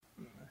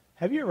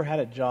Have you ever had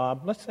a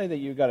job? Let's say that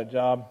you got a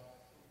job.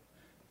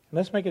 And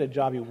let's make it a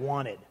job you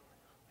wanted.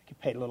 Like you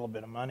paid a little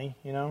bit of money,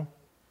 you know.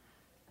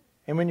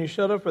 And when you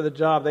showed up for the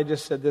job, they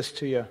just said this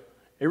to you.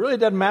 It really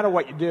doesn't matter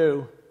what you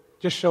do.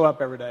 Just show up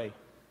every day.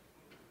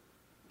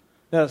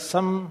 Now,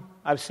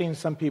 I've seen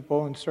some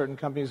people in certain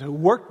companies who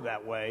work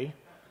that way,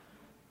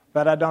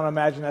 but I don't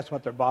imagine that's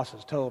what their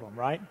bosses told them,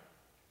 right?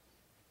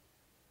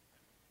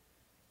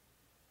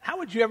 How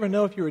would you ever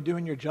know if you were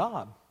doing your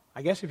job?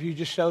 I guess if you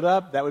just showed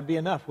up, that would be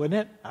enough,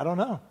 wouldn't it? I don't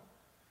know.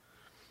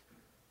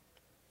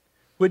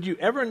 Would you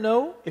ever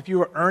know if you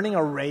were earning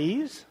a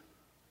raise?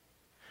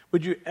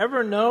 Would you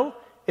ever know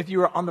if you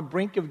were on the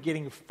brink of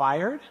getting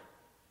fired?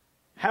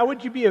 How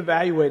would you be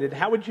evaluated?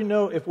 How would you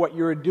know if what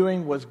you were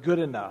doing was good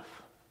enough?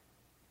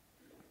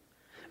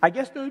 I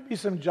guess there would be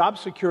some job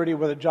security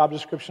where the job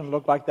description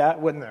looked like that,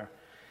 wouldn't there?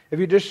 If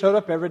you just showed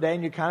up every day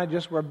and you kind of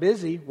just were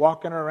busy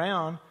walking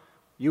around,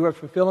 you were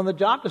fulfilling the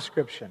job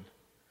description.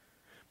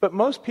 But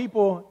most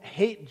people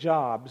hate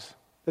jobs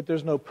that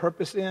there's no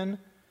purpose in,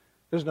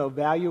 there's no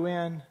value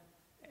in,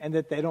 and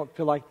that they don't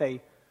feel like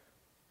they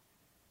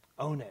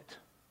own it.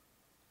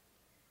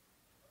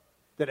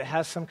 That it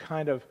has some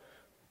kind of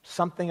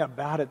something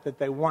about it that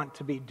they want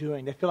to be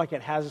doing. They feel like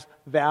it has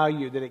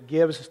value, that it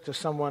gives to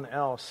someone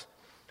else.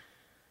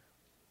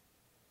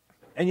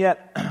 And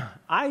yet,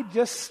 I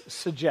just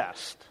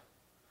suggest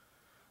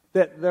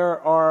that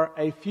there are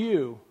a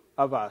few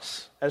of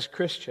us as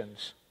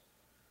Christians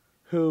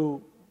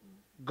who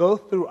go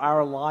through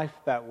our life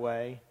that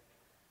way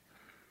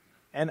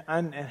and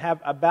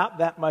have about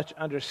that much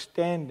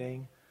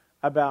understanding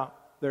about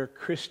their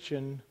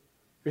Christian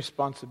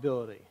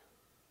responsibility.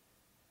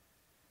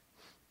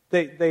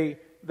 They're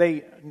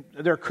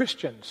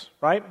Christians,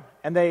 right?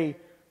 And they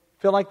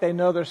feel like they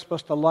know they're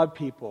supposed to love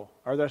people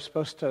or they're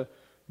supposed to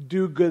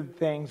do good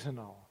things and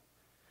all.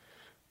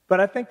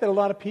 But I think that a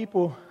lot of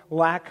people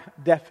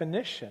lack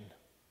definition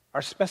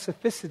or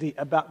specificity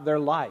about their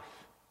life.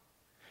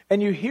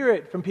 And you hear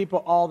it from people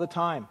all the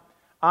time.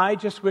 I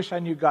just wish I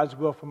knew God's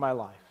will for my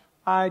life.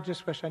 I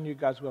just wish I knew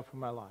God's will for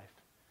my life.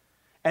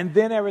 And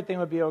then everything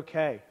would be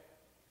okay.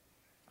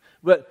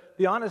 But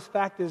the honest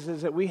fact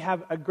is that we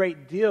have a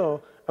great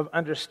deal of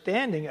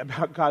understanding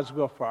about God's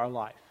will for our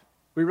life.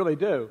 We really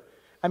do.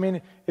 I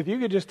mean, if you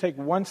could just take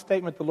one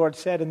statement the Lord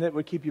said and it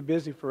would keep you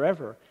busy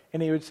forever,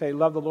 and He would say,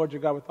 love the Lord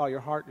your God with all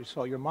your heart, your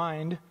soul, your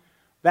mind,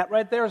 that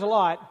right there is a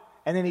lot.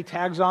 And then He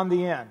tags on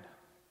the end.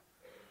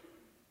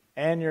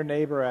 And your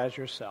neighbor as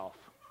yourself.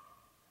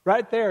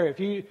 Right there,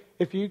 if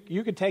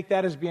you could take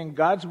that as being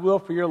God's will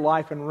for your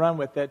life and run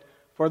with it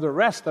for the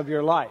rest of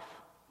your life.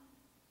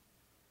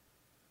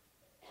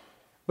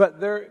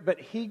 But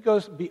He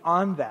goes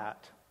beyond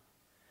that.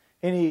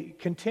 And He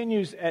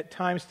continues at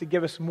times to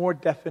give us more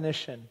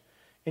definition.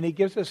 And He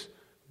gives us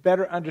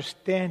better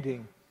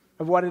understanding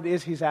of what it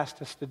is He's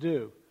asked us to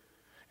do.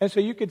 And so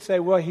you could say,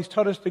 well, He's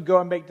told us to go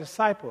and make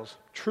disciples.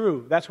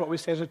 True, that's what we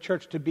say as a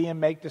church, to be and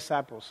make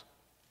disciples.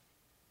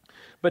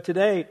 But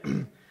today,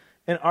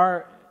 in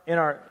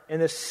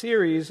this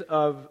series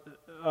of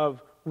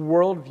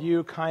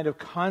worldview kind of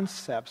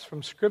concepts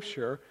from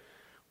Scripture,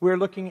 we're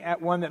looking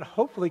at one that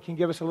hopefully can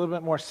give us a little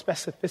bit more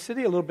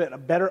specificity, a little bit a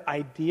better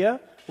idea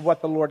of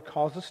what the Lord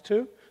calls us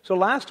to. So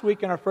last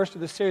week in our first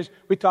of the series,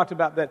 we talked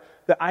about that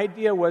the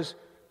idea was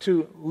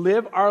to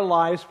live our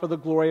lives for the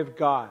glory of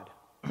God.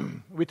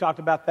 We talked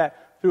about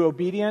that through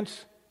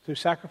obedience, through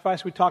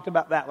sacrifice. We talked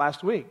about that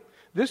last week.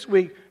 This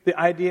week, the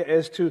idea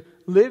is to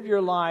live your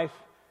life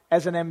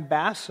as an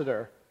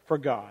ambassador for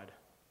God.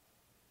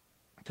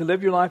 To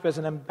live your life as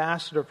an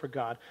ambassador for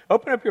God.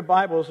 Open up your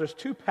Bibles. There's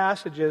two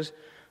passages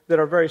that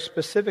are very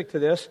specific to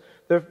this.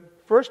 The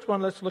first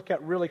one let's look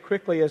at really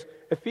quickly is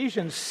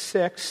Ephesians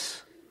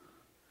 6.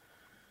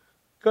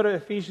 Go to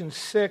Ephesians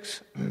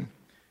 6.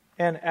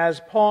 And as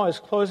Paul is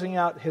closing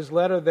out his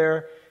letter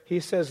there, he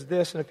says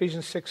this in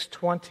Ephesians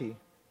 6:20.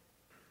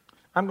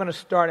 I'm going to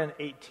start in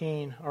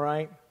 18, all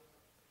right?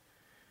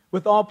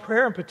 With all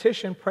prayer and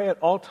petition, pray at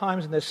all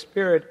times in the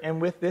Spirit,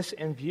 and with this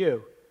in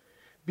view.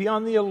 Be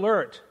on the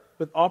alert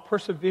with all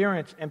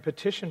perseverance and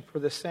petition for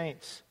the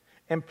saints,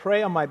 and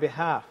pray on my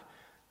behalf,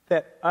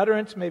 that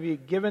utterance may be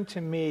given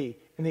to me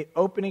in the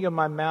opening of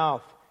my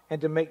mouth,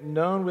 and to make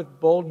known with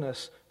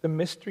boldness the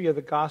mystery of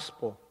the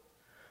gospel,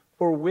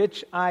 for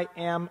which I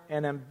am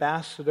an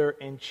ambassador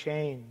in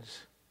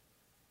chains,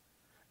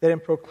 that in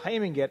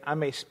proclaiming it I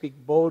may speak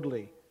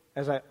boldly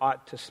as I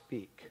ought to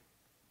speak.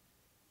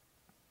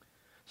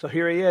 So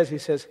here he is. He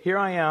says, here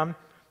I am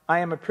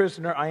a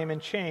prisoner, I am in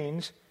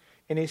chains.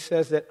 And he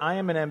says that I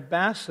am an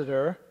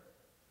ambassador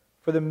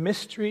for the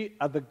mystery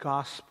of the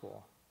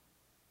gospel.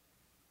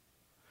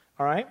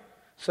 All right?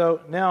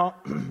 So now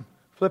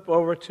flip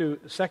over to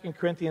 2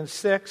 Corinthians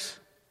 5,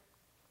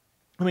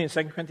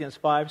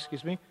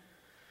 excuse me.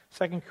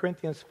 2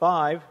 Corinthians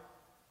 5.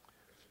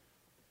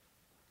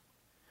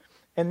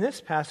 In this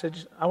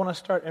passage, I want to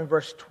start in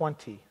verse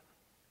 20.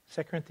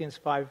 2 Corinthians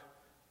 5,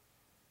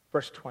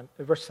 verse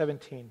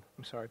 17.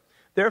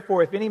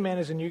 Therefore, if any man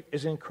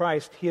is in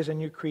Christ, he is a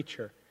new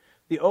creature.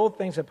 The old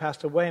things have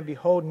passed away, and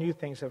behold, new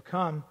things have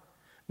come.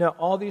 Now,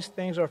 all these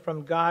things are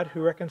from God,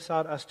 who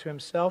reconciled us to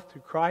himself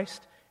through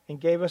Christ and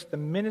gave us the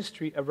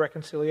ministry of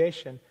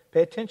reconciliation.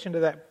 Pay attention to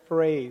that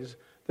phrase,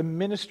 the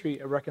ministry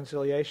of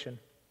reconciliation.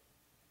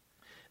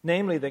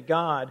 Namely, that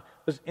God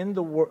was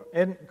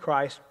in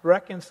Christ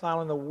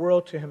reconciling the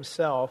world to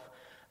himself,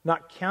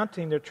 not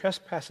counting their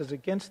trespasses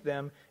against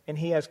them, and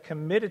he has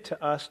committed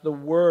to us the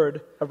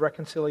word of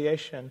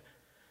reconciliation.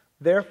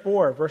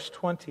 Therefore, verse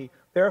 20,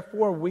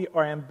 therefore we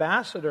are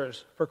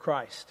ambassadors for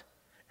Christ,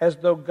 as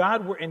though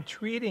God were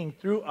entreating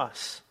through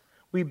us.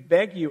 We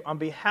beg you on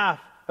behalf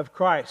of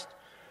Christ,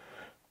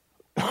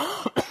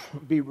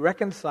 be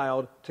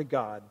reconciled to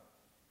God.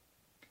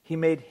 He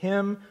made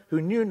him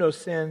who knew no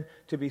sin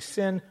to be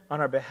sin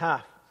on our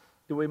behalf,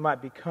 that we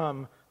might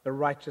become the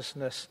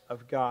righteousness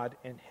of God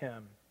in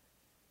him.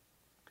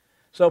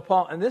 So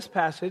Paul, in this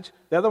passage,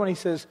 the other one he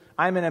says,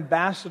 I'm an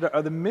ambassador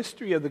of the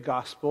mystery of the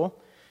gospel.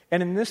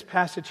 And in this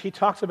passage, he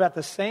talks about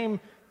the same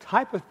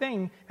type of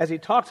thing as he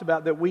talks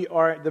about that we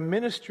are the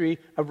ministry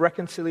of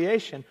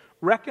reconciliation,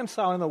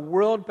 reconciling the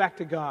world back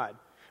to God.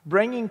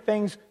 Bringing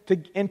things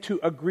into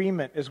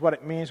agreement is what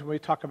it means when we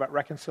talk about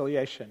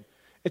reconciliation.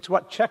 It's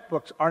what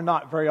checkbooks are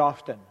not very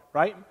often,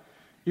 right?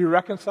 You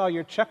reconcile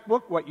your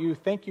checkbook, what you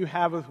think you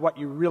have with what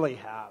you really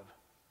have.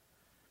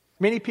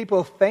 Many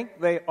people think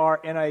they are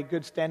in a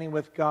good standing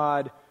with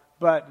God,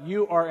 but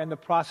you are in the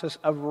process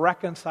of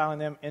reconciling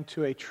them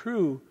into a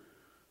true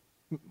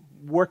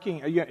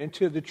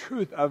into the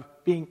truth of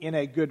being in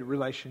a good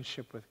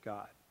relationship with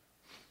God.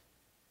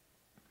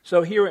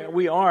 So here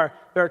we are.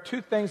 There are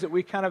two things that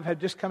we kind of have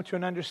just come to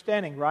an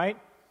understanding, right?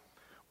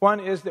 One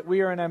is that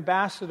we are an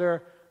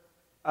ambassador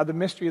of the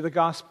mystery of the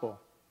gospel,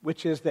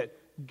 which is that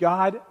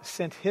God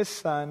sent his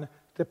Son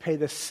to pay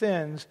the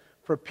sins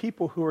for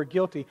people who are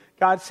guilty.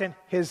 God sent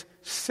his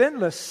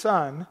sinless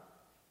Son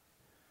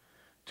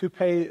to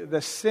pay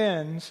the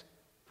sins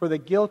for the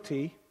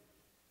guilty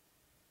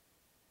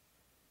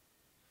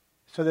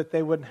so that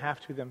they wouldn't have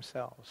to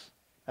themselves.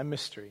 A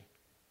mystery.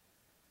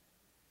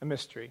 A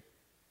mystery.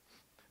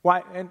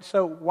 Why? And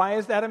so why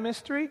is that a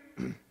mystery?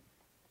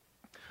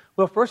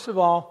 Well, first of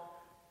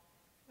all,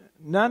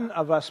 none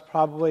of us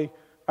probably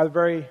are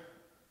very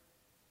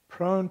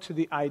prone to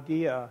the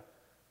idea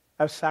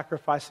of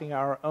sacrificing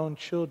our own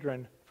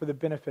children for the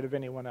benefit of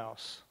anyone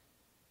else.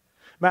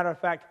 Matter of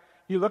fact,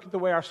 you look at the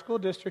way our school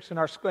districts and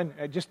our school,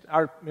 and just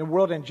our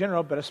world in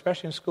general, but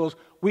especially in schools,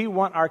 we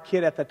want our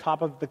kid at the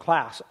top of the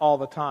class all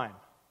the time.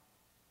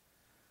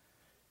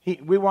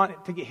 We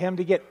want him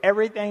to get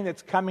everything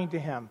that's coming to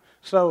him.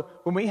 So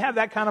when we have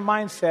that kind of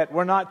mindset,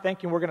 we're not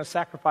thinking we're going to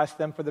sacrifice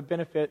them for the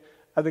benefit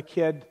of the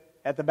kid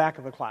at the back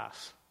of the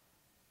class.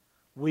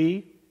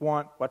 We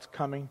want what's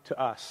coming to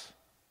us.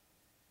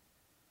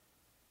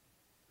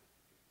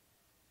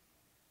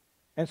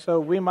 And so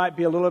we might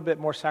be a little bit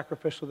more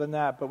sacrificial than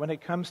that, but when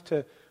it comes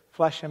to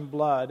flesh and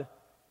blood,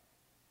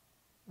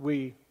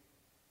 we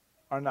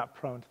are not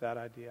prone to that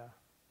idea.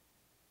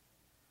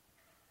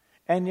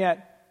 And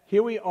yet,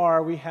 here we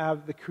are, we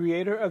have the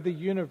creator of the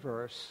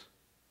universe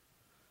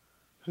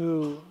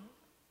who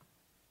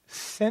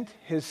sent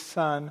his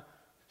Son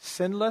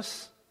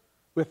sinless,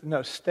 with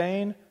no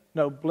stain,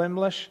 no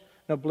blemish,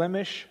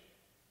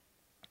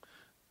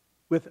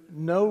 with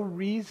no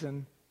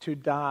reason to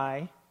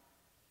die.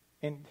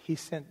 And he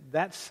sent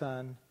that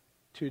Son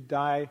to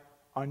die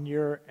on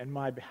your and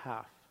my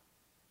behalf.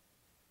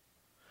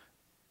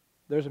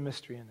 There's a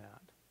mystery in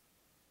that.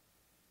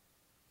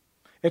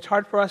 It's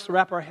hard for us to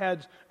wrap our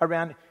heads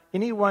around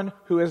anyone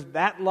who is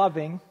that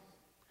loving,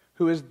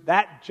 who is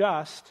that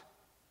just,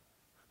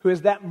 who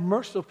is that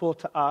merciful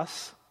to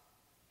us,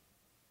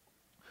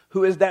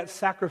 who is that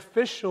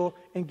sacrificial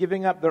in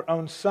giving up their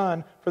own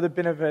Son for the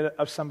benefit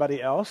of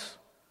somebody else.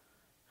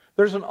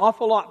 There's an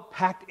awful lot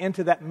packed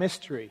into that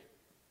mystery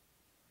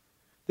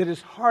that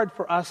is hard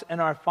for us in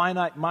our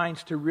finite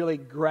minds to really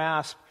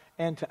grasp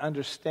and to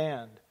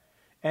understand.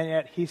 And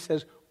yet he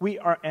says we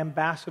are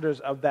ambassadors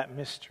of that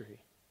mystery.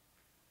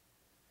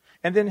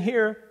 And then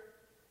here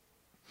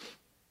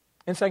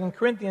in 2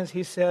 Corinthians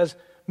he says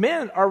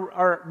men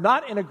are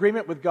not in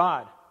agreement with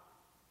God.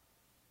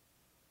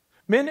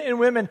 Men and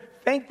women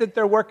think that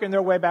they're working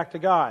their way back to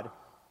God.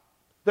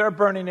 They're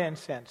burning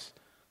incense.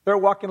 They're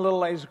walking little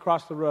ladies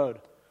across the road.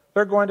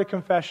 They're going to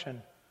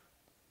confession.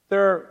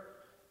 They're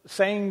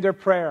saying their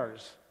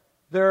prayers.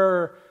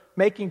 They're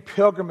making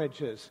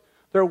pilgrimages.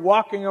 They're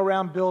walking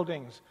around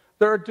buildings.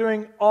 They're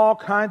doing all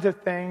kinds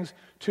of things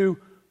to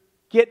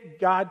get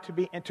God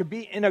to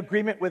be in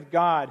agreement with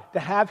God, to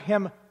have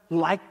him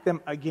like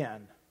them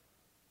again.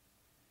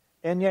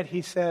 And yet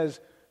he says,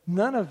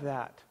 none of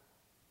that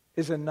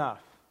is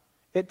enough.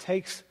 It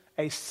takes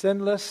a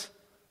sinless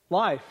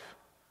life.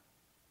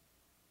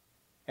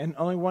 And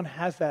only one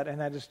has that,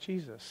 and that is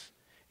Jesus.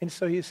 And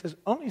so he says,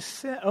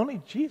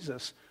 only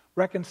Jesus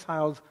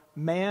reconciles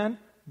man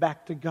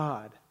back to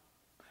God.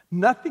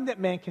 Nothing that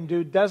man can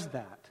do does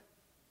that.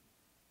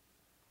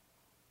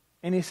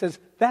 And he says,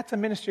 that's a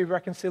ministry of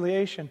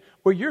reconciliation,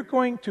 where you're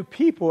going to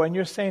people and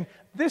you're saying,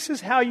 this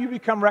is how you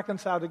become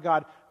reconciled to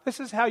God. This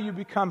is how you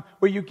become,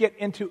 where you get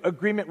into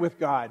agreement with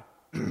God.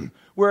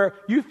 where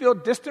you feel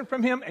distant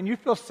from him and you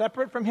feel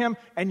separate from him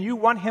and you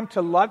want him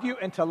to love you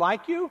and to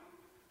like you.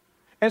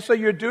 And so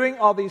you're doing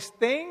all these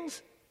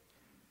things.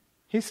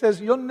 He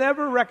says you'll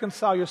never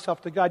reconcile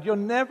yourself to God. You'll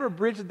never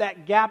bridge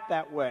that gap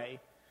that way.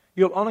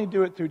 You'll only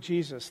do it through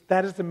Jesus.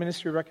 That is the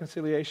ministry of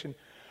reconciliation.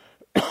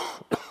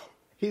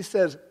 He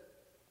says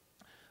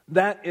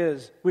that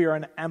is, we are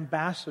an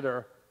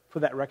ambassador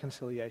for that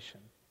reconciliation.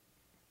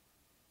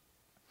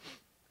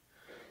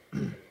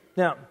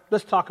 Now,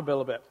 let's talk a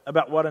little bit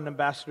about what an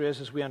ambassador is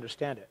as we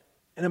understand it.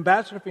 An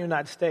ambassador for the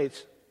United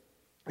States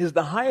is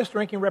the highest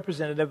ranking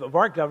representative of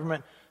our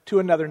government to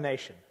another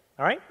nation.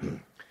 All right?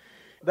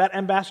 That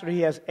ambassador,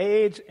 he has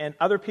aides and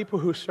other people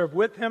who serve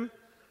with him.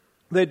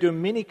 They do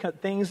many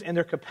things in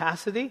their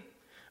capacity,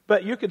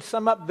 but you could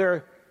sum up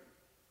their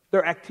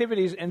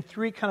activities in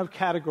three kind of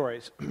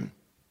categories.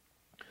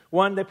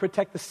 One, they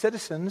protect the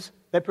citizens.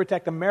 They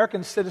protect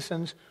American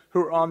citizens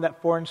who are on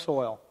that foreign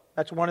soil.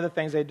 That's one of the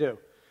things they do.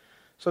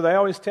 So they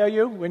always tell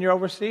you when you're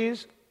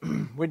overseas,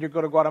 when you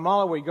go to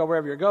Guatemala, where you go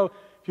wherever you go,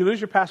 if you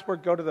lose your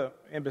passport, go to the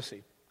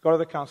embassy, go to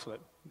the consulate.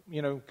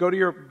 Go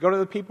to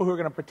the people who are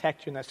going to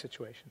protect you in that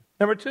situation.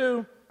 Number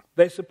two,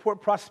 they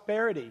support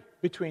prosperity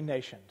between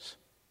nations.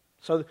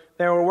 So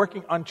they are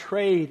working on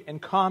trade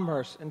and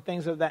commerce and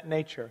things of that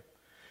nature.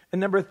 And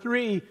number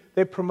three,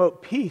 they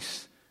promote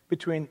peace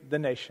between the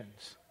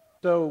nations.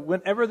 So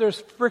whenever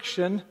there's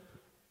friction,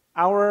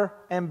 our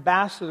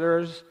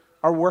ambassadors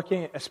are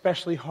working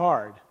especially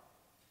hard.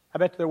 I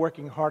bet they're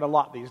working hard a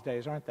lot these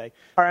days, aren't they?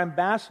 Our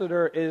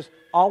ambassador is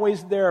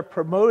always there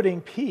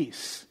promoting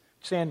peace,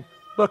 saying,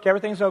 look,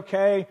 everything's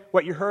okay.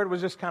 What you heard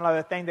was just kind of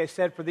the thing they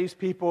said for these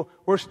people.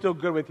 We're still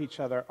good with each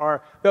other.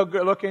 Or they're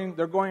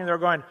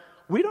going,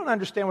 we don't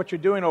understand what you're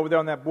doing over there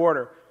on that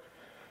border.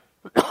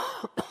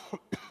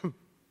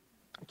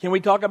 Can we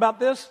talk about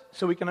this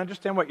so we can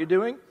understand what you're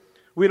doing?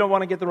 We don't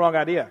want to get the wrong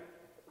idea.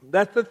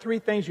 That's the three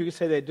things you could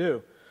say they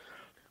do.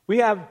 We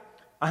have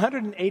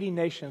 180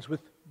 nations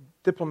with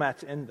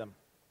diplomats in them.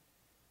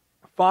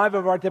 5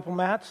 of our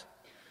diplomats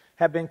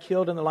have been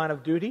killed in the line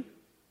of duty.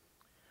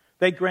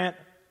 They grant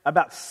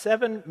about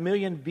 7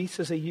 million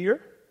visas a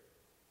year.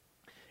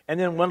 And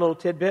then one little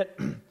tidbit.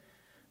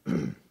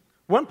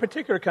 One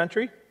particular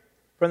country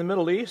from the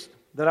Middle East,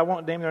 that I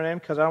won't name their name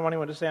because I don't want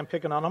anyone to say I'm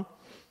picking on them,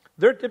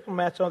 their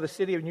diplomats owe the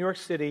city of New York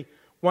City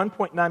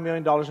 $1.9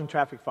 million in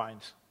traffic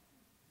fines.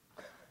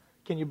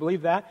 Can you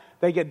believe that?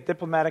 They get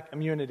diplomatic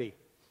immunity.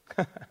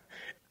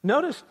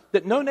 Notice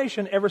that no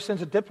nation ever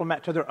sends a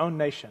diplomat to their own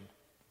nation. Do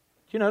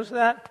you notice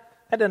that?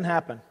 That doesn't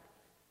happen.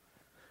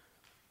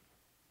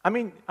 I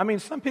mean,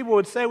 some people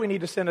would say we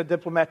need to send a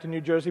diplomat to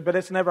New Jersey, but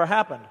it's never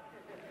happened.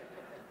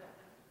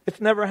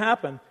 It's never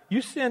happened.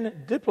 You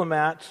send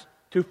diplomats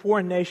to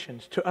foreign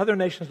nations, to other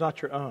nations,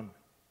 not your own.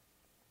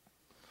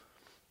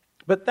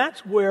 But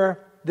that's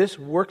where this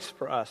works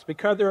for us,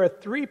 because there are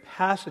 3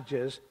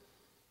 passages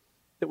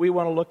that we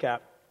want to look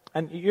at.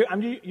 And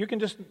you can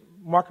just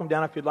mark them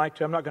down if you'd like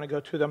to. I'm not going to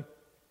go to them.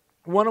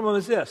 One of them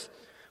is this.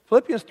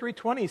 Philippians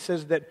 3:20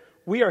 says that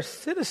we are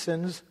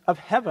citizens of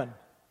heaven.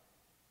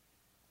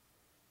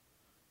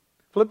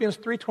 Philippians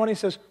 3:20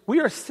 says,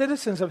 we are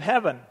citizens of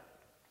heaven.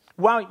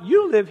 While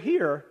you live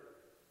here,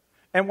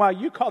 and while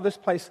you call this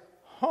place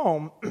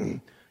home,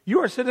 you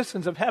are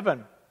citizens of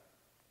heaven.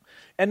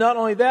 And not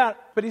only that,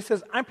 but he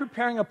says, I'm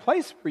preparing a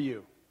place for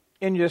you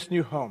in this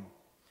new home.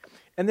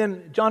 And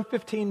then John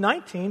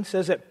 15:19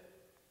 says that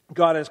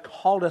God has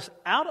called us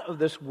out of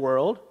this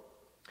world.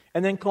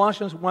 And then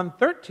Colossians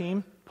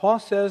 1:13, Paul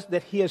says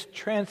that he has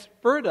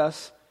transferred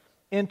us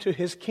into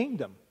his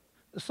kingdom.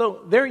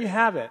 So there you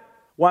have it.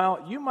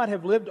 While you might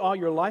have lived all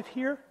your life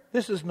here,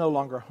 this is no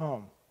longer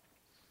home.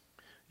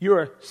 You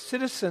are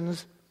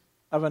citizens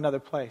of another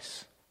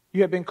place.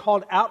 You have been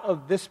called out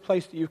of this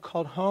place that you've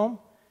called home,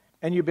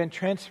 and you've been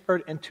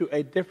transferred into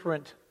a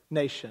different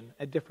nation,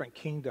 a different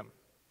kingdom.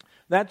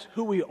 That's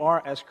who we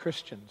are as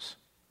Christians.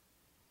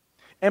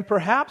 And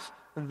perhaps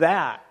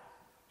that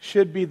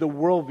should be the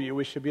worldview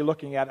we should be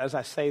looking at as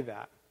I say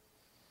that.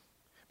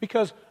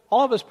 Because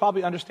all of us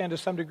probably understand to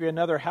some degree or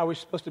another how we're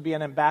supposed to be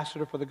an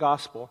ambassador for the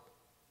gospel,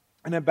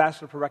 an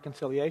ambassador for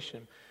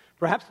reconciliation.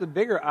 Perhaps the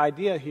bigger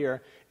idea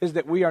here is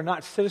that we are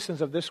not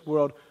citizens of this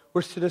world,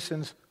 we're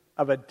citizens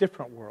of a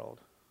different world.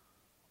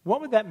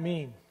 What would that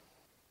mean?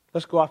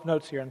 Let's go off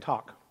notes here and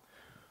talk.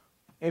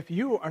 If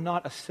you are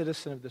not a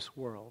citizen of this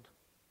world,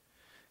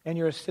 and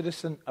you're a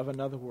citizen of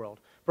another world,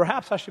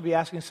 perhaps I should be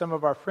asking some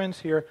of our friends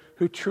here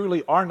who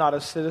truly are not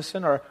a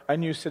citizen or a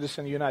new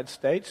citizen of the United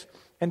States,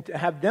 and to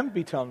have them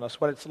be telling us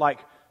what it's like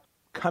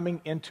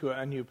coming into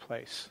a new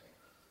place.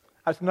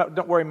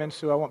 Don't worry,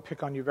 Minsu, I won't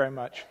pick on you very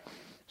much.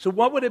 So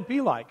what would it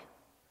be like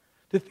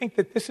to think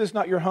that this is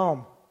not your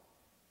home?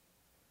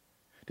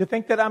 To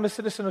think that I'm a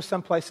citizen of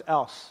someplace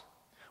else?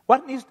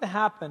 What needs to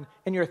happen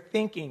in your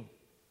thinking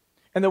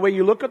and the way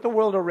you look at the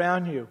world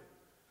around you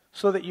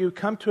so that you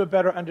come to a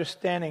better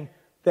understanding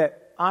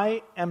that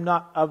I am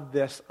not of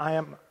this, I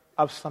am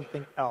of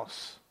something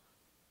else?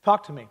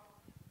 Talk to me.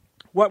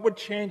 What would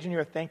change in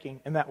your thinking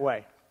in that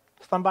way?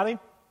 Somebody?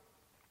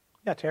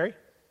 Yeah, Terry?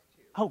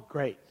 Oh,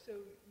 great. So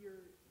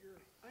you're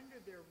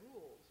under their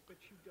rules, but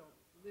you don't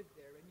live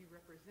there, and you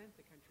represent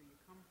the country you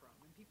come from.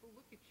 When people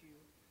look at you,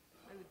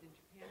 I lived in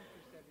Japan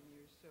for 7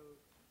 years, so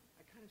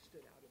I kind of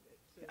stood out a bit.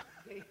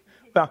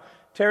 So Well,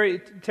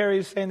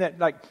 Terry's saying that,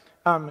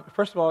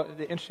 first of all,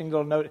 the interesting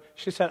little note,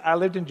 she said, I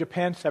lived in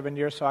Japan 7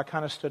 years, so I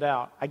kind of stood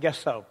out. I guess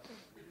so.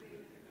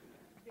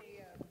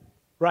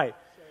 Right.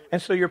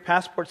 And so your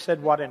passport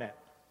said what in it?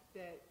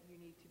 That you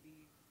need to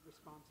be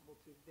responsible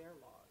to their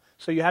laws.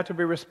 So you have to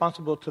be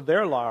responsible to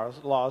their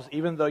laws,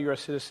 even though you're a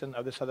citizen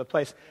of this other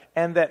place.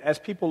 And that as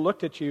people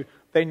looked at you,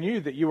 they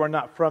knew that you were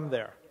not from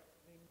there.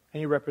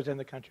 And you represent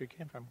the country you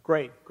came from.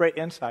 Great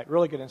insight,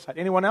 really good insight.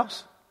 Anyone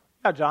else?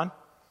 Yeah, John.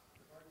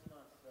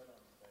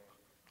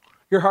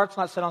 Your heart's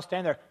not set on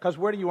staying there. Because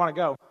where do you want to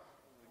go?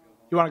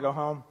 You want to go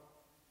home?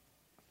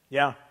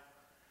 Yeah.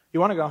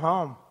 You want to go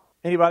home.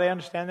 Anybody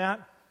understand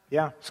that?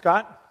 Yeah.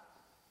 Scott?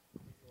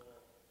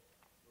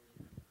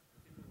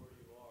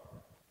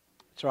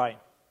 That's right.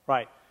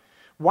 Right.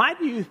 Why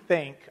do you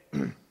think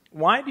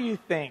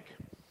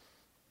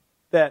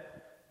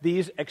that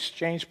these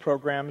exchange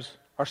programs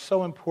are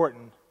so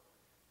important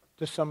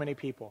to so many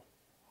people?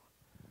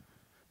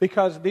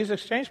 Because these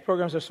exchange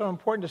programs are so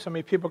important to so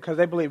many people because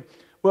they believe,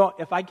 well,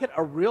 if I get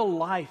a real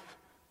life,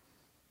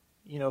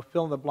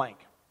 fill in the blank,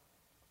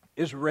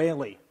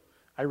 Israeli,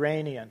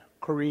 Iranian,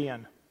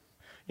 Korean,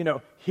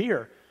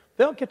 here,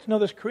 they'll get to know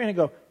this Korean and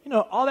go,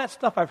 all that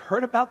stuff I've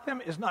heard about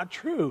them is not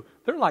true.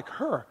 They're like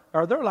her,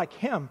 or they're like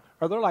him,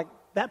 or they're like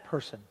that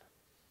person.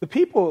 The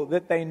people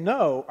that they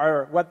know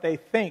are what they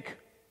think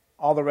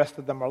all the rest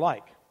of them are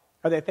like.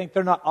 Or they think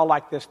they're not all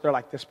like this, they're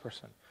like this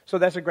person. So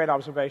that's a great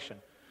observation.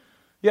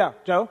 Yeah,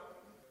 Joe?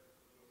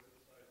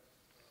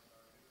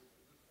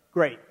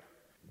 Great.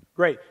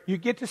 You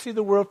get to see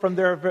the world from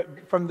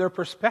their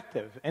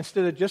perspective.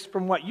 Instead of just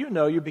from what you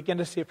know, you begin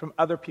to see it from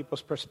other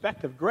people's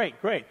perspective. Great.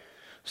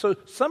 So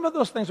some of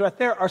those things right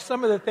there are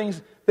some of the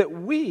things that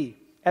we,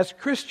 as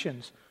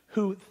Christians,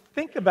 who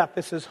think about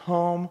this as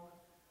home,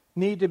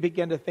 need to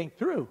begin to think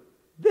through.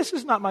 This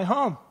is not my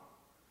home.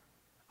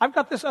 I've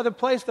got this other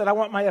place that I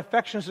want my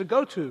affections to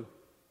go to.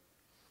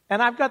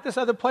 And I've got this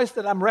other place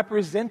that I'm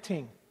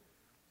representing.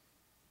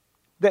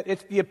 That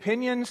it's the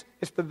opinions,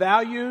 it's the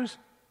values,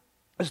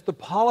 it's the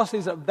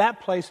policies of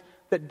that place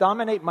that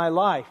dominate my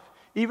life,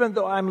 even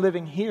though I'm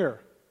living here.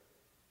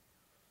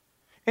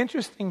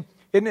 Interesting,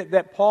 isn't it,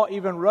 that Paul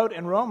even wrote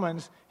in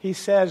Romans, he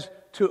says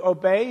to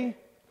obey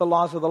the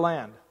laws of the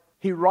land.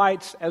 He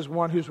writes as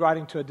one who's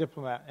writing to a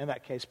diplomat, in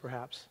that case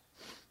perhaps.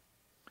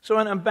 So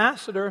an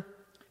ambassador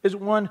is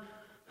one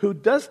who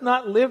does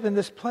not live in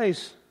this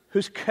place,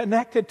 who's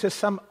connected to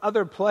some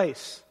other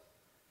place.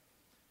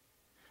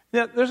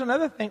 Now, there's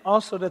another thing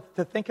also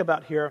to think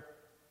about here,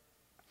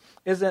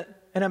 is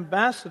that an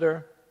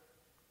ambassador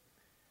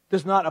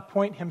does not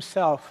appoint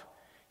himself.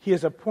 He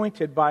is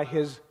appointed by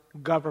his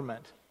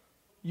government.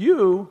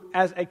 You,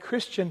 as a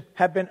Christian,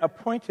 have been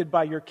appointed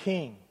by your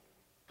king.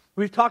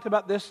 We've talked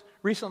about this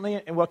recently,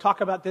 and we'll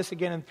talk about this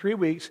again in 3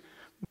 weeks.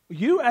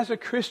 You, as a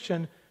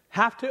Christian,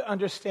 have to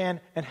understand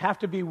and have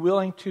to be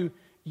willing to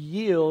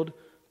yield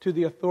to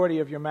the authority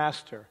of your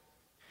master.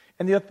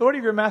 And the authority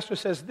of your master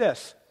says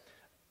this: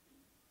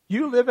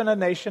 you live in a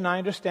nation, I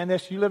understand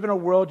this, you live in a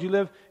world,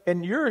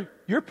 and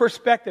your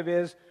perspective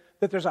is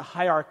that there's a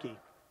hierarchy.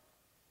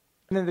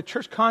 And in the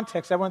church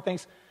context, everyone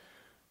thinks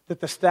that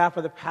the staff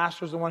or the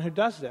pastor is the one who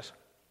does this.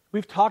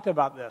 We've talked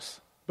about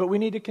this, but we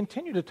need to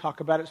continue to talk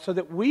about it so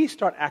that we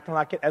start acting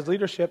like it as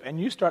leadership and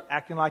you start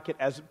acting like it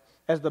as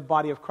the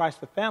body of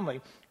Christ, the family.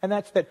 And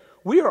that's that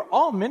we are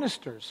all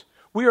ministers.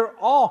 We are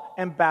all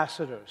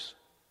ambassadors.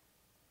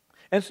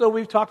 And so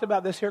we've talked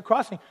about this here at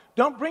Crossing.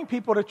 Don't bring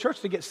people to church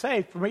to get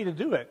saved for me to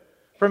do it,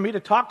 for me to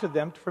talk to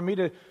them, for me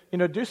to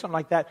do something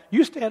like that.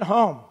 You stay at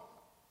home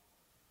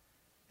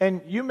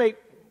and you make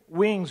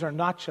wings or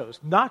nachos.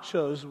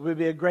 Nachos would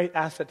be a great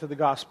asset to the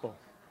gospel.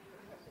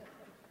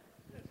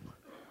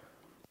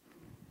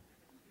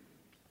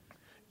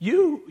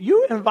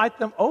 You invite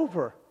them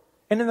over.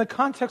 And in the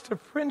context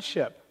of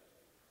friendship,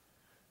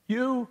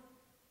 you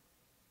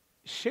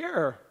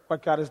share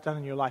what God has done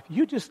in your life.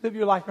 You just live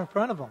your life in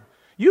front of them.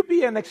 You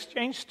be an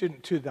exchange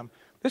student to them.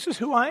 This is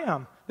who I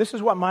am. This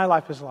is what my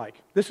life is like.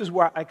 This is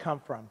where I come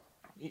from.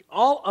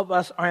 All of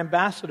us are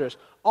ambassadors.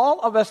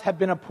 All of us have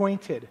been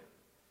appointed.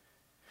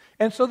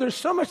 And so there's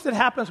so much that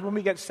happens when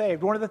we get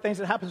saved. One of the things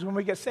that happens when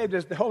we get saved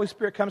is the Holy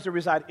Spirit comes to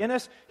reside in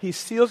us. He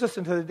seals us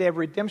into the day of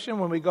redemption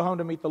when we go home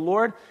to meet the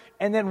Lord.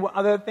 And then one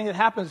other thing that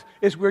happens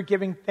is we're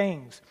giving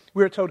things.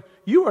 We're told,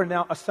 you are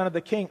now a son of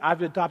the King.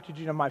 I've adopted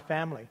you into my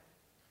family.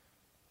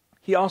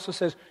 He also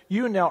says,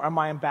 you now are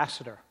my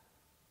ambassador.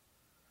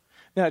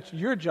 Now it's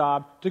your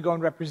job to go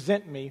and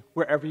represent me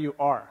wherever you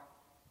are.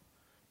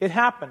 It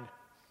happened.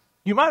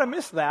 You might have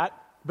missed that,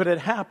 but it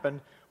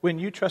happened when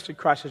you trusted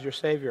Christ as your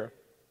Savior.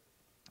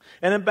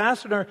 An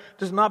ambassador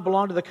does not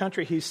belong to the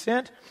country he's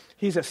sent.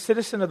 He's a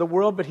citizen of the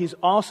world, but he's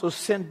also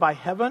sent by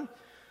heaven.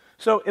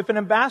 So if an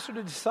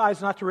ambassador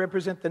decides not to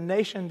represent the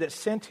nation that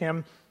sent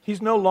him,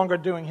 he's no longer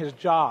doing his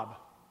job.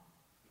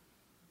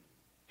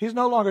 He's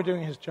no longer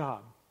doing his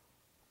job.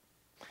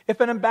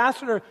 If an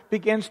ambassador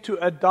begins to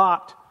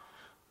adopt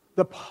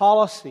the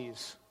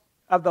policies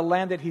of the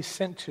land that he's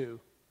sent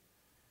to,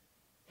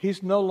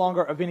 he's no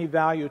longer of any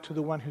value to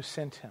the one who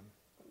sent him.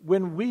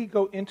 When we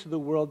go into the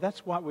world,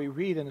 that's what we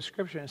read in the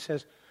Scripture. It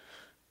says,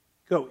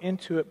 go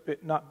into it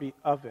but not be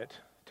of it.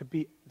 To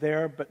be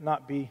there but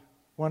not be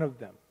one of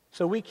them.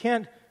 So we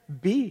can't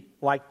be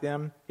like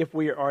them if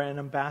we are an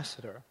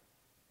ambassador.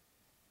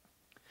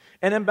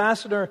 An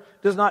ambassador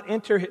does not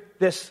enter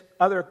this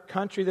other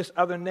country, this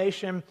other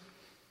nation.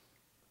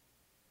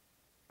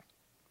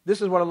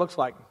 This is what it looks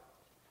like.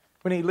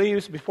 When he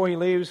leaves, before he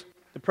leaves,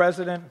 the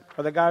president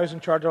or the guy who's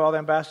in charge of all the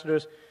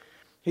ambassadors,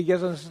 he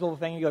gives us this little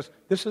thing. He goes,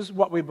 this is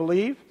what we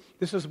believe.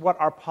 This is what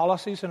our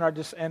policies and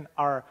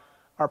our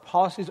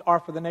policies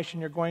are for the nation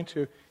you're going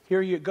to.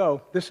 Here you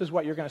go. This is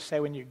what you're going to say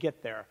when you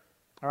get there.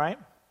 All right?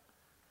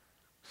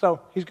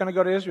 So he's going to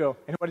go to Israel.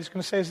 And what he's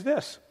going to say is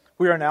this.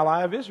 We are an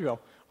ally of Israel.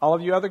 All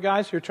of you other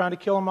guys who are trying to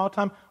kill him all the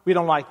time, we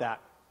don't like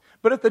that.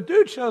 But if the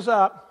dude shows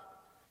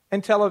up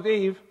in Tel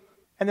Aviv,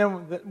 and then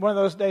one of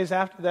those days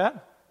after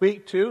that,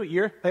 week, 2, a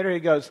year later, he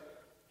goes,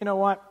 you know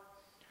what?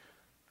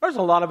 There's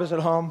a lot of us at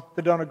home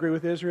that don't agree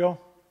with Israel.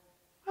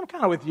 I'm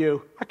kind of with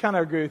you. I kind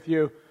of agree with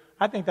you.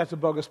 I think that's a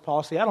bogus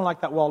policy. I don't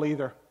like that wall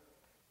either.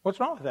 What's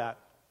wrong with that?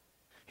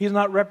 He's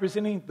not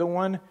representing the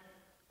one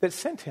that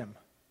sent him.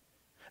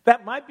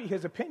 That might be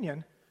his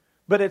opinion,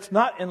 but it's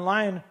not in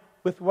line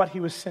with what he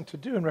was sent to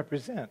do and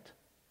represent.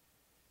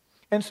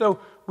 And so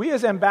we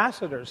as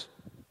ambassadors,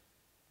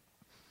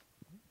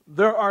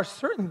 there are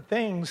certain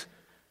things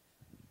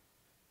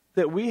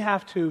that we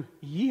have to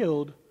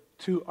yield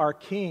to our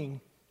king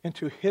and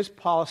to his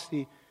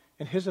policy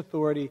and his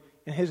authority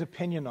and his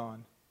opinion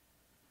on,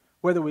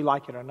 whether we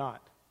like it or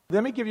not.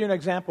 Let me give you an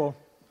example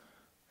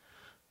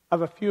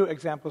of a few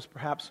examples,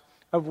 perhaps,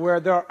 of where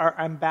there are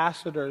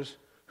ambassadors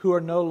who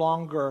are no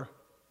longer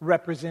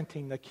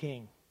representing the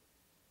king.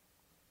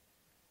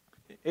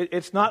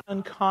 It's not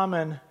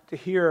uncommon to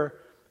hear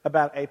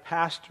about a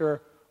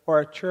pastor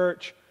or a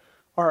church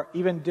or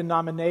even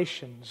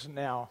denominations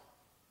now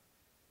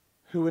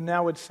who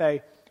would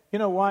say, you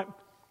know what?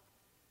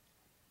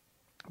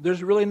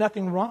 There's really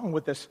nothing wrong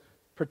with this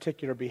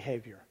particular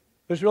behavior.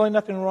 There's really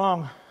nothing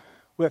wrong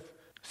with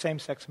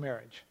same-sex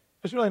marriage.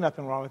 There's really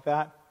nothing wrong with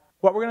that.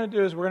 What we're going to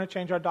do is we're going to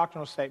change our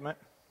doctrinal statement,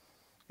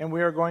 and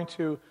we are going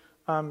to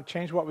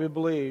change what we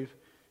believe,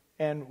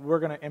 and we're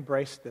going to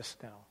embrace this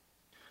now.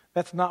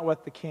 That's not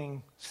what the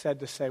king said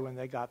to say when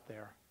they got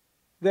there.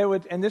 They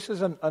would, and this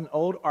is an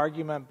old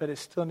argument, but it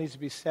still needs to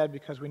be said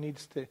because we need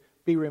to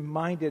be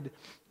reminded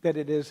that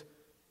it is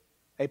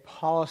a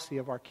policy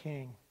of our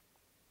king.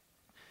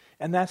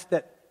 And that's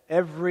that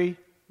every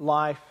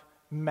life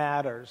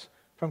matters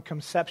from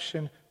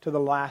conception to the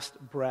last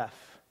breath.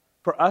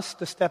 For us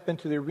to step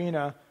into the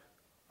arena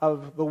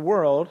of the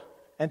world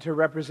and to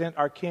represent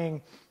our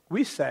king,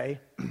 we say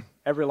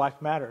every life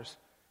matters.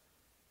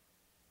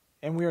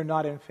 And we are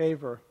not in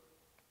favor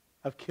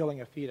of killing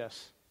a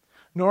fetus,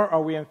 nor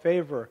are we in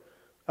favor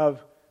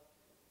of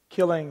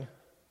killing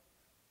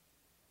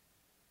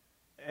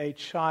a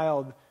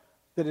child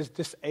that is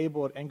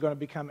disabled and going to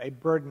become a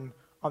burden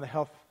on the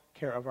health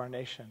care of our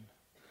nation.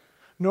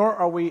 Nor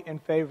are we in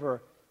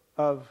favor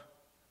of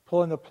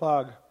pulling the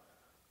plug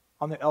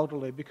on the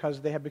elderly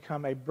because they have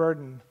become a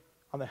burden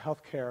on the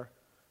health care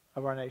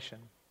of our nation.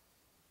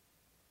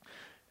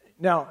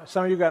 Now,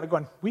 some of you got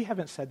going, we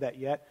haven't said that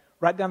yet.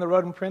 Right down the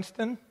road in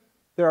Princeton,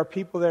 there are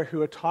people there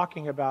who are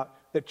talking about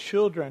the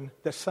children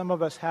that some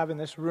of us have in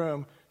this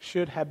room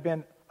should have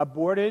been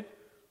aborted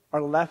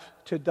or left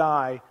to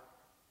die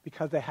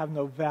because they have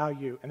no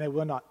value and they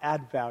will not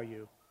add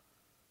value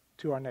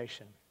to our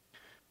nation.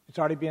 It's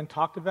already being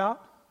talked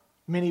about.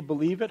 Many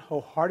believe it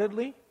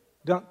wholeheartedly.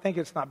 Don't think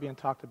it's not being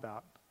talked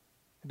about.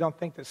 Don't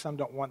think that some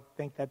don't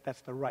think that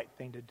that's the right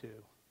thing to do.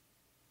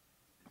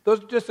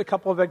 Those are just a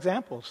couple of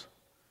examples.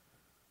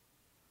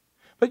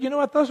 But you know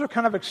what? Those are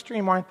kind of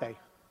extreme, aren't they?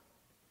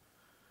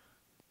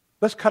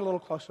 Let's cut a little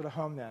closer to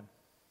home then.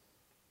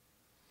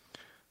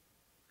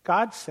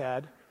 God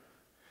said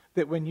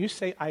that when you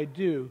say I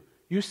do,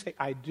 you say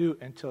I do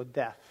until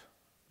death.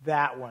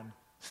 That one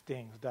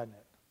stings, doesn't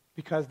it?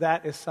 Because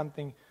that is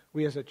something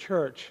we as a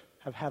church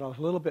have had a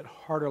little bit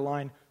harder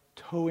line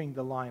towing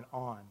the line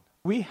on.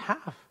 We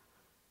have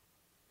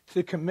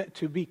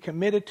to be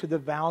committed to the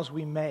vows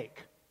we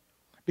make.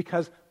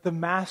 Because the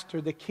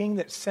Master, the King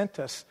that sent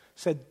us,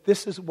 said,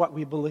 this is what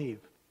we believe.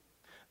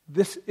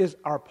 This is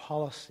our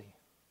policy.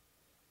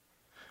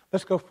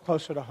 Let's go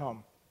closer to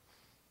home.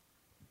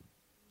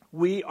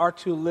 We are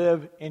to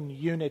live in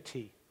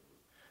unity.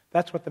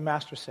 That's what the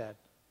Master said.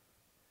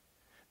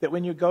 That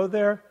when you go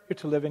there, you're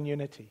to live in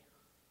unity.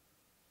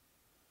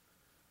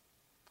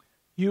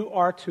 You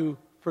are to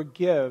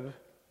forgive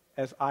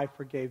as I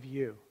forgave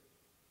you.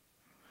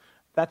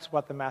 That's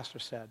what the Master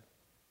said.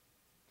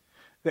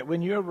 That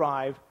when you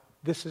arrive,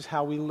 this is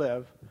how we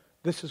live.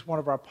 This is one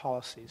of our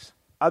policies.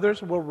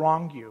 Others will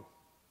wrong you,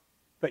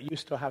 but you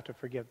still have to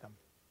forgive them.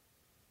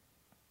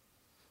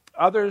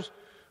 Others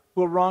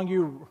will wrong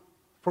you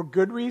for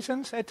good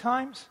reasons at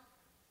times,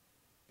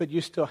 but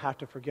you still have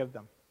to forgive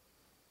them.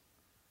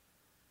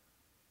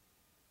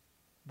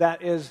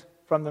 That is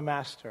from the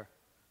Master.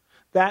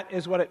 That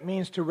is what it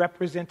means to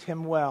represent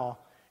him well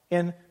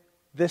in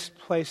this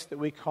place that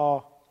we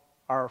call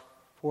our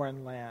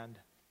foreign land,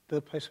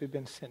 the place we've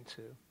been sent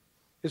to,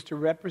 is to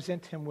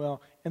represent him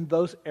well in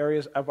those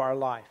areas of our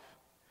life.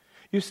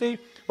 You see,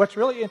 what's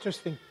really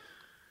interesting,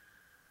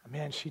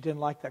 man, she didn't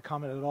like that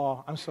comment at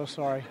all. I'm so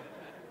sorry.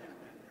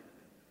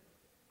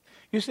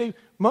 You see,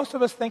 most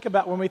of us think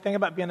about, when we think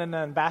about being an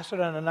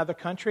ambassador in another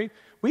country,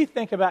 we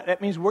think about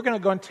that means we're going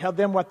to go and tell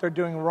them what they're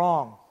doing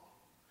wrong.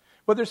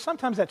 Well,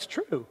 sometimes that's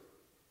true.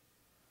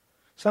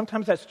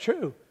 Sometimes that's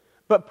true.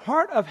 But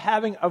part of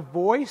having a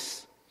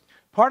voice,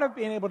 part of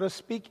being able to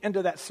speak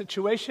into that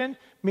situation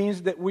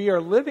means that we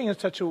are living in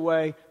such a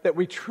way that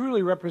we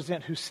truly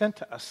represent who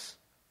sent us.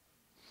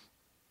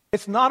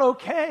 It's not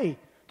okay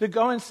to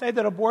go and say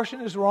that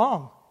abortion is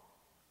wrong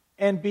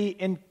and be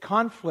in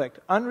conflict,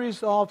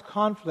 unresolved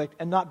conflict,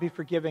 and not be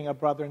forgiving a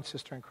brother and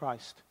sister in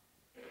Christ.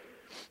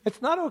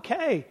 It's not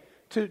okay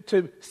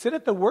to sit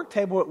at the work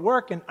table at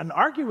work and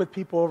argue with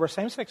people over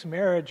same-sex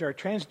marriage or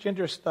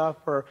transgender stuff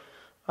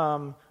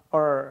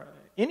or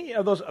any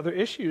of those other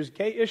issues,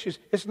 gay issues.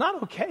 It's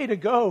not okay to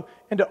go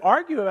and to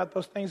argue about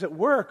those things at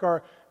work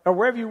or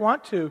wherever you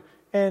want to,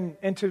 and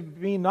to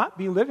not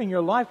be living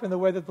your life in the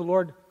way that the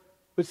Lord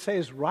would say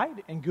is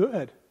right and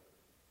good.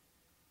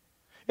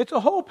 It's a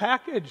whole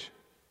package.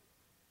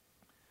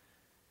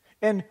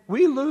 And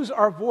we lose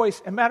our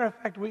voice. As a matter of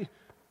fact,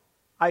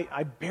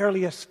 I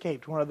barely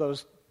escaped one of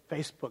those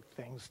Facebook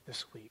things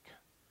this week.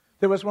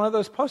 There was one of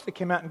those posts that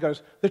came out and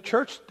goes, the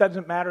church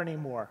doesn't matter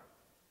anymore.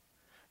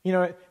 You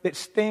know, it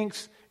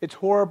stinks, it's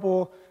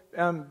horrible,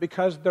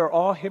 because they're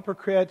all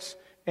hypocrites,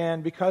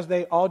 and because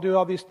they all do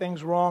all these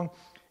things wrong,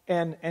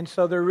 and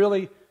so they're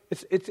really,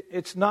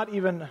 it's not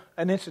even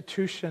an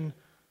institution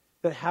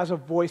that has a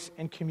voice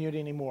in community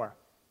anymore.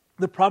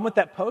 The problem with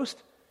that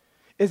post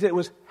is it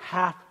was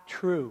half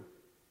true.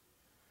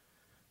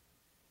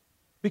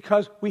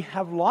 Because we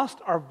have lost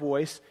our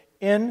voice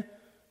in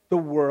the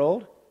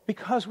world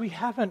because we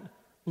haven't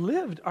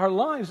lived our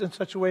lives in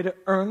such a way to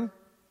earn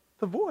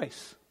the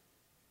voice.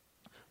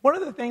 One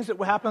of the things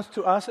that happens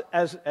to us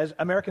as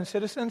American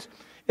citizens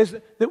is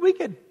that we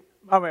get,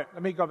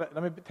 let me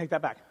take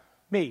that back.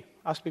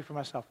 I'll speak for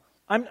myself.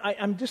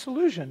 I'm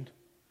disillusioned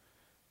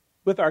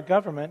with our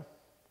government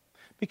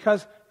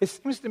because it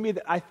seems to me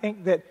that I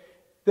think that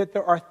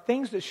there are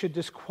things that should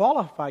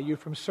disqualify you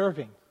from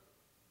serving.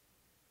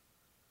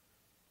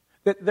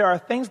 That there are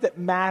things that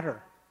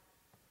matter.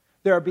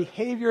 There are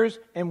behaviors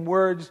and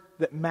words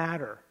that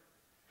matter.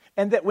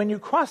 And that when you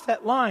cross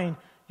that line,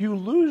 you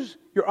lose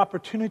your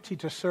opportunity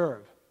to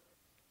serve.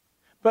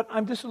 But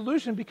I'm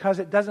disillusioned because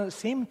it doesn't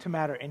seem to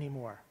matter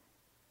anymore.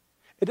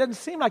 It doesn't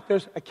seem like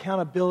there's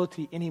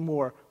accountability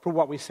anymore for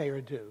what we say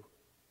or do.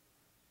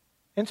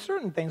 And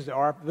certain things there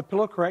are, the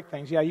political correct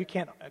things, you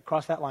can't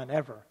cross that line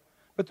ever.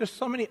 But there's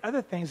so many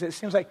other things that it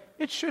seems like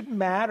it should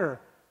matter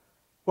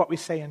what we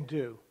say and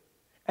do.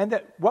 And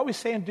that what we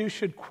say and do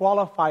should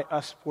qualify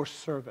us for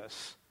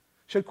service.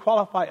 Should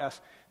qualify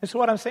us. And so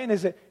what I'm saying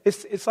is that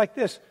it's like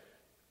this,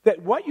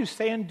 that what you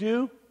say and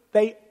do,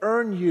 they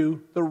earn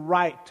you the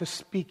right to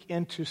speak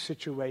into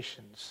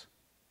situations.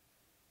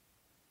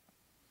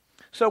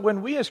 So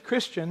when we as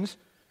Christians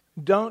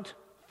don't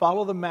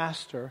follow the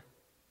Master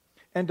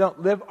and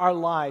don't live our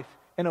life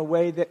in a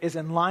way that is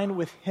in line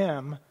with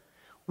Him,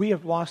 we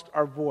have lost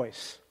our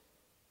voice.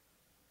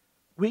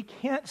 We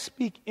can't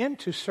speak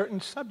into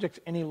certain subjects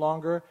any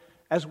longer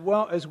as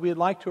well as we'd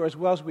like to or as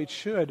well as we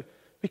should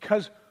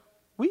because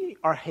we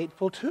are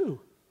hateful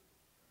too.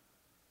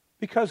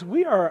 Because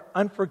we are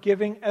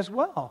unforgiving as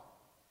well.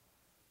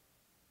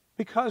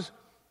 Because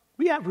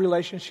we have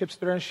relationships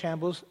that are in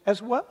shambles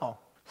as well.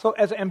 So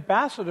as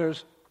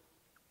ambassadors,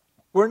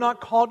 we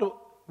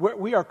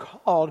are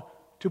called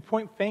to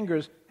point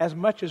fingers as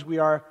much as we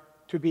are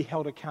to be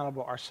held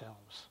accountable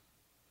ourselves.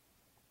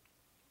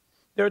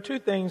 There are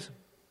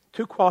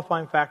two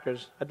qualifying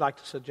factors I'd like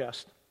to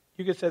suggest.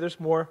 You could say there's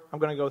more. I'm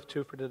going to go with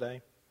two for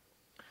today.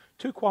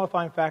 Two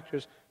qualifying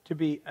factors to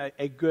be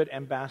a good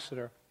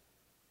ambassador.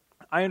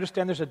 I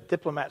understand there's a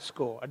diplomat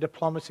school, a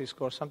diplomacy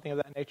school, something of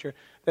that nature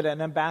that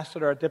an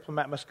ambassador or a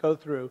diplomat must go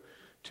through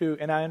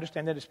and I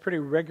understand that it's pretty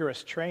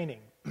rigorous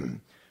training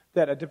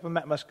that a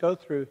diplomat must go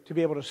through to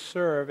be able to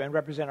serve and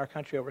represent our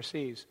country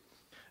overseas.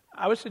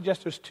 I would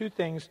suggest there's two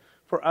things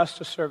for us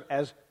to serve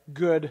as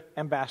good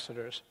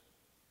ambassadors.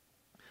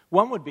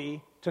 One would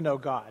be to know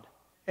God.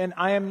 And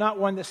I am not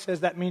one that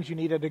says that means you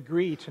need a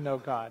degree to know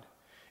God.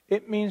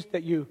 It means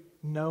that you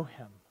know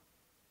Him.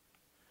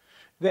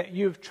 That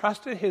you've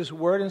trusted His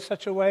Word in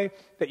such a way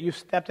that you've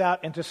stepped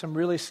out into some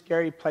really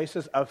scary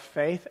places of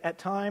faith at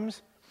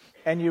times.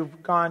 And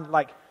you've gone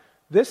like,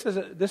 this is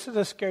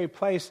a scary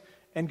place.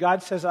 And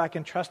God says I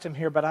can trust Him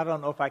here, but I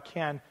don't know if I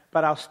can.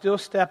 But I'll still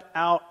step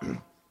out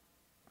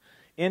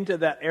into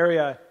that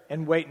area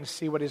and wait and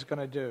see what He's going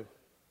to do.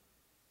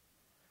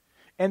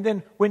 And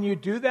then when you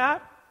do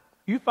that,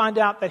 you find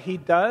out that He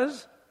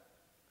does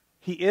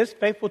He is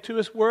faithful to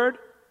His word,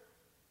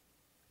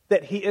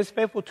 that He is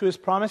faithful to His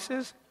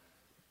promises,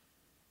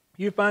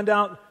 you find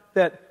out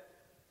that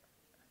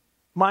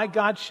my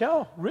God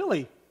shall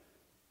really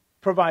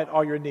provide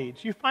all your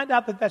needs. You find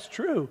out that that's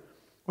true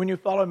when you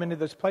follow Him into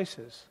those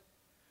places.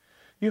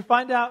 You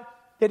find out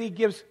that He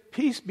gives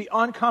peace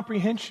beyond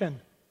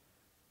comprehension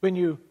when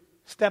you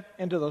step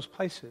into those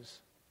places.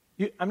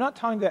 I'm not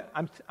telling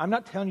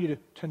you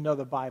to know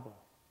the Bible,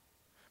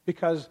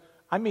 because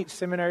I meet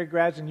seminary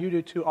grads, and you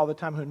do too all the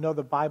time, who know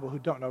the Bible who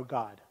don't know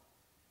God.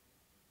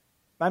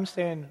 I'm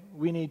saying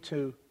we need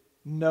to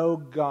know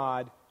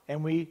God,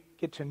 and we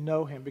get to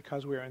know Him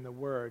because we're in the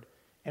Word,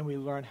 and we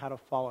learn how to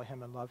follow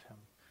Him and love Him.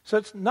 So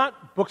it's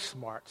not book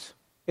smarts.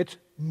 It's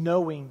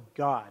knowing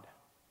God.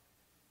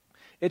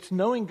 It's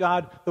knowing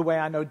God the way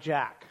I know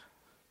Jack.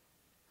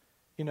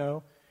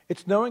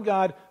 It's knowing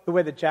God the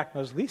way that Jack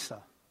knows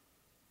Lisa.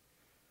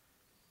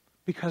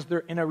 Because they're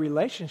in a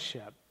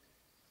relationship,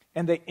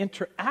 and they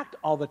interact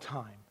all the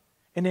time.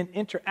 And in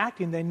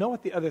interacting, they know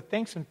what the other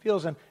thinks and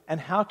feels, and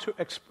how to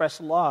express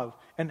love,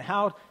 and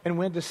how and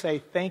when to say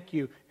thank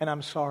you and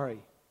I'm sorry.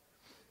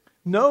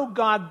 Know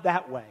God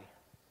that way.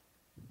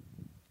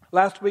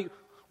 Last week,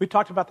 we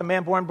talked about the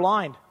man born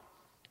blind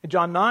in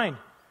John 9.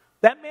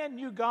 That man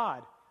knew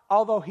God,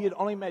 although he had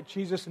only met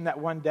Jesus in that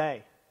one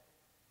day.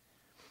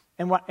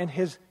 And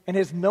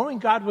his knowing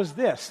God was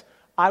this: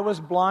 I was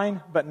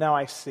blind, but now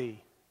I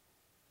see.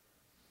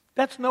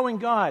 That's knowing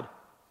God.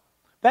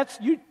 That's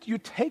you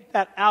take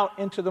that out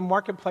into the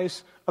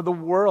marketplace of the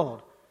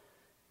world,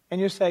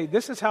 and you say,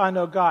 this is how I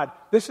know God.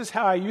 This is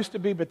how I used to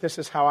be, but this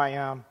is how I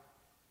am.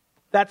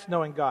 That's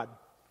knowing God.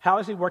 How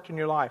has He worked in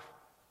your life?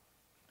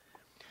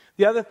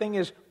 The other thing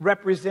is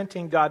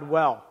representing God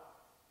well.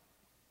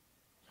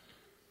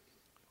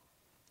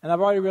 And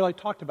I've already really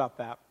talked about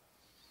that.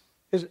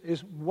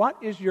 Is what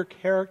is your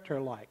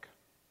character like?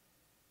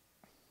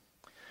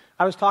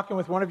 I was talking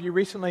with one of you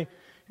recently,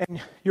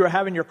 and you were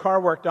having your car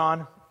worked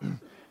on,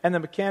 and the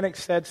mechanic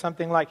said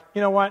something like,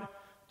 you know what,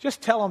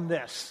 just tell him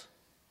this.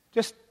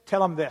 Just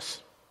tell him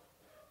this.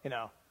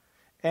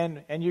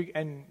 And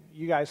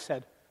you guys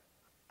said,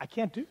 I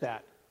can't do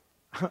that.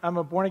 I'm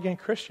a born-again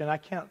Christian. I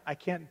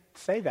can't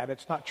say that.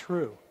 It's not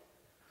true.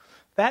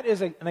 That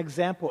is an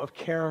example of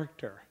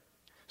character.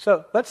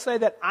 So let's say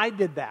that I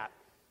did that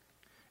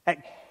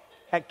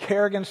at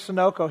Kerrigan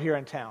Sunoco here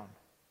in town.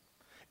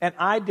 And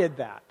I did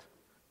that.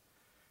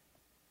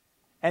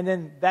 And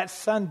then that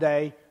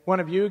Sunday, one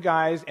of you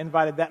guys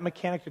invited that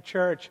mechanic to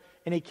church,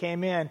 and he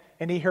came in,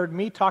 and he heard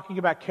me talking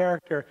about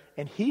character,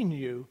 and he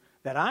knew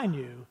that I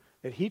knew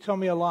that he told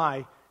me a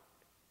lie,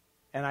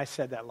 and I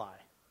said that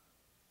lie.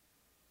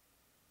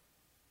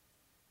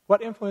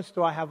 What influence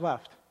do I have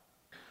left?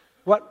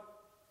 What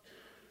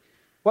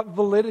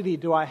validity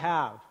do I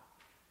have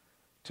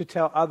to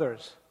tell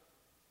others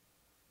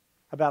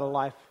about a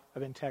life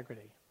of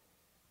integrity?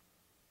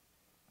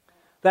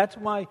 That's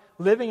why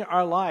living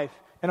our life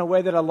in a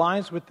way that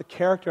aligns with the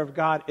character of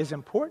God is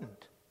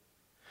important.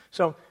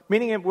 So,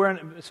 being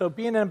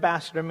an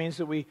ambassador means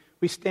that we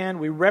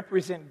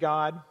represent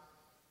God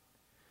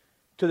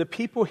to the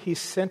people He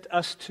sent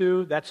us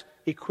to. That's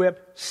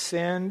equip,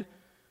 send.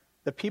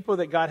 The people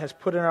that God has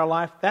put in our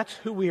life, that's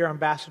who we are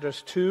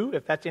ambassadors to,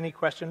 if that's any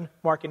question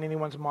mark in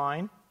anyone's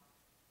mind.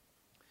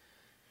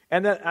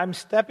 And that I'm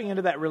stepping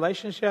into that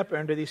relationship or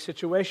into these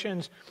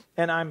situations,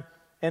 and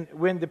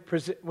when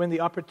the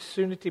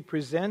opportunity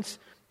presents,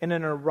 and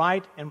in a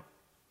right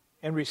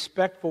and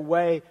respectful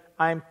way,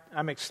 I'm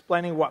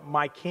explaining what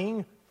my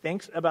King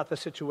thinks about the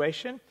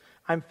situation.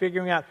 I'm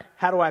figuring out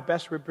how do I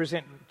best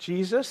represent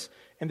Jesus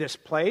in this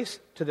place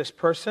to this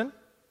person.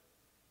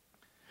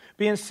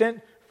 Being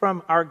sent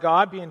from our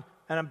God, being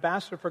an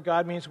ambassador for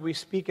God, means we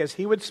speak as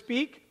He would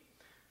speak.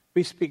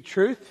 We speak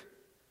truth.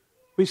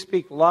 We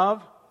speak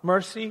love,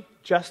 mercy,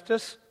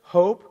 justice,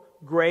 hope,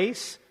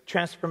 grace,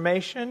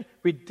 transformation,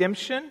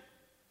 redemption.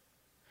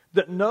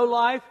 That no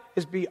life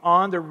is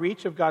beyond the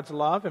reach of God's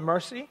love and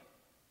mercy.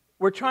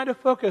 We're trying to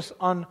focus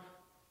on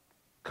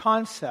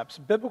concepts,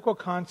 biblical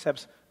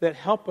concepts, that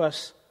help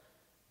us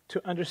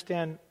to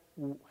understand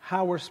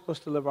how we're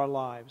supposed to live our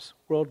lives,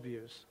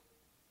 worldviews.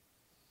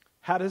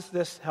 How does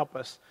this help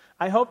us?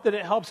 I hope that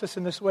it helps us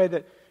in this way,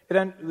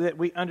 that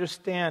we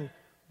understand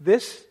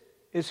this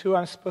is who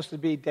I'm supposed to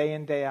be day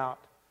in, day out.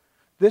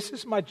 This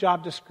is my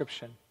job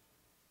description.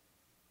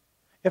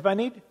 If I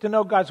need to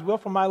know God's will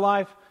for my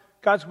life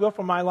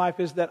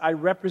is that I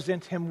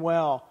represent Him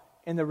well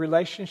in the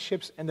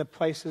relationships and the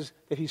places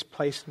that He's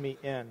placed me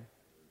in.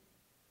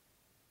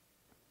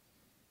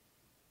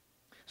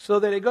 So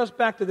that it goes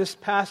back to this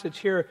passage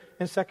here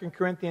in 2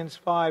 Corinthians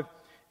 5,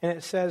 and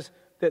it says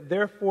that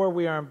therefore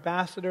we are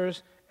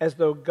ambassadors as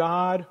though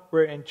God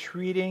were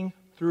entreating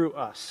through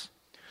us.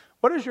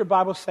 What does your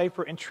Bible say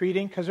for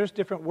entreating? Because there's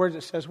different words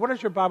it says. What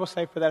does your Bible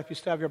say for that if you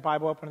still have your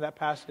Bible open to that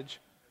passage?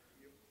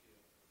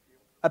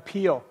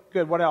 Appeal.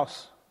 Good. What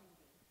else?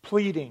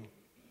 Pleading.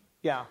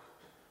 Yeah.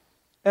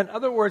 In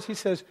other words, he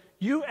says,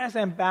 you as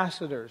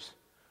ambassadors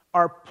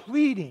are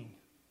pleading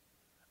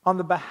on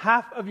the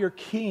behalf of your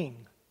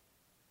King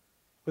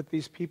with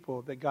these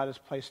people that God has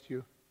placed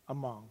you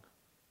among.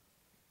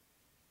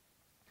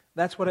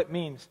 That's what it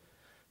means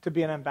to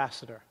be an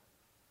ambassador.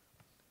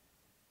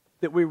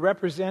 That we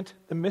represent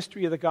the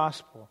mystery of the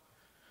gospel.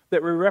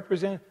 That we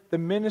represent the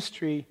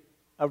ministry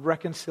of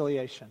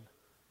reconciliation.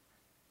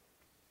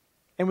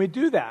 And we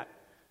do that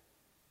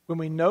when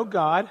we know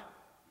God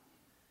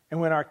and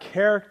when our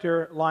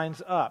character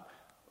lines up.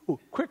 Ooh,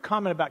 quick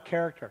comment about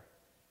character.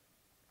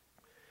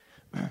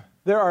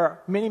 There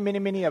are many, many,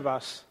 many of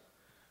us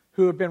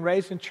who have been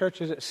raised in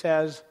churches that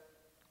says,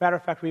 matter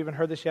of fact, we even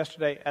heard this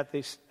yesterday at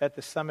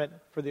the summit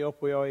for the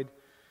opioid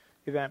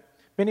event.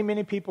 Many,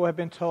 many people have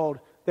been told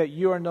that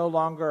you are no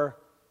longer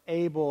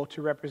able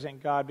to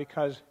represent God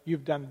because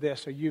you've done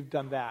this or you've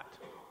done that.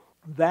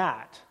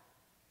 That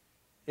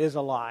is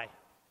a lie.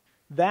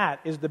 That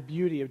is the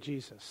beauty of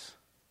Jesus,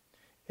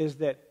 is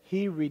that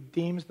he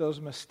redeems those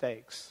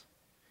mistakes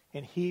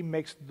and he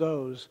makes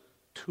those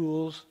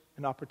tools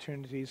and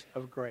opportunities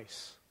of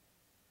grace.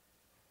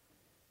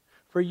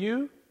 For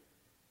you,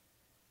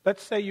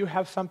 let's say you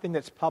have something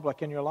that's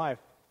public in your life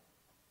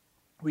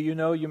where you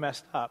know you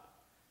messed up.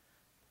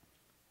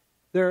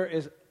 There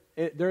is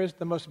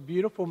the most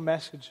beautiful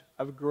message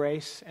of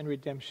grace and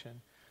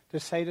redemption to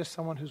say to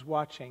someone who's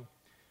watching,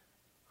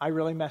 I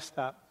really messed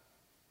up.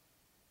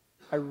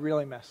 I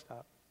really messed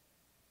up.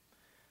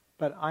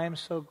 But I am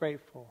so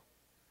grateful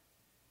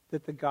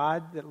that the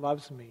God that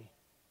loves me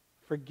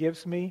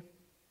forgives me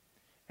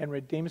and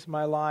redeems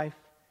my life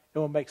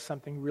and will make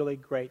something really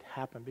great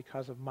happen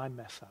because of my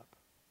mess up.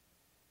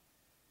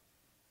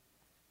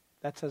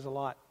 That says a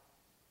lot.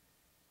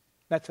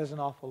 That says an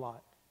awful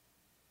lot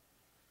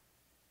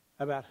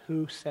about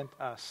who sent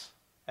us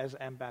as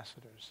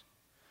ambassadors.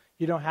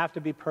 You don't have to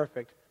be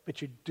perfect,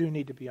 but you do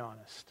need to be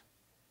honest.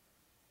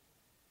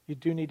 You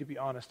do need to be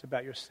honest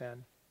about your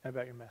sin and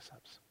about your mess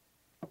ups.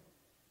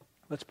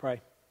 Let's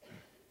pray.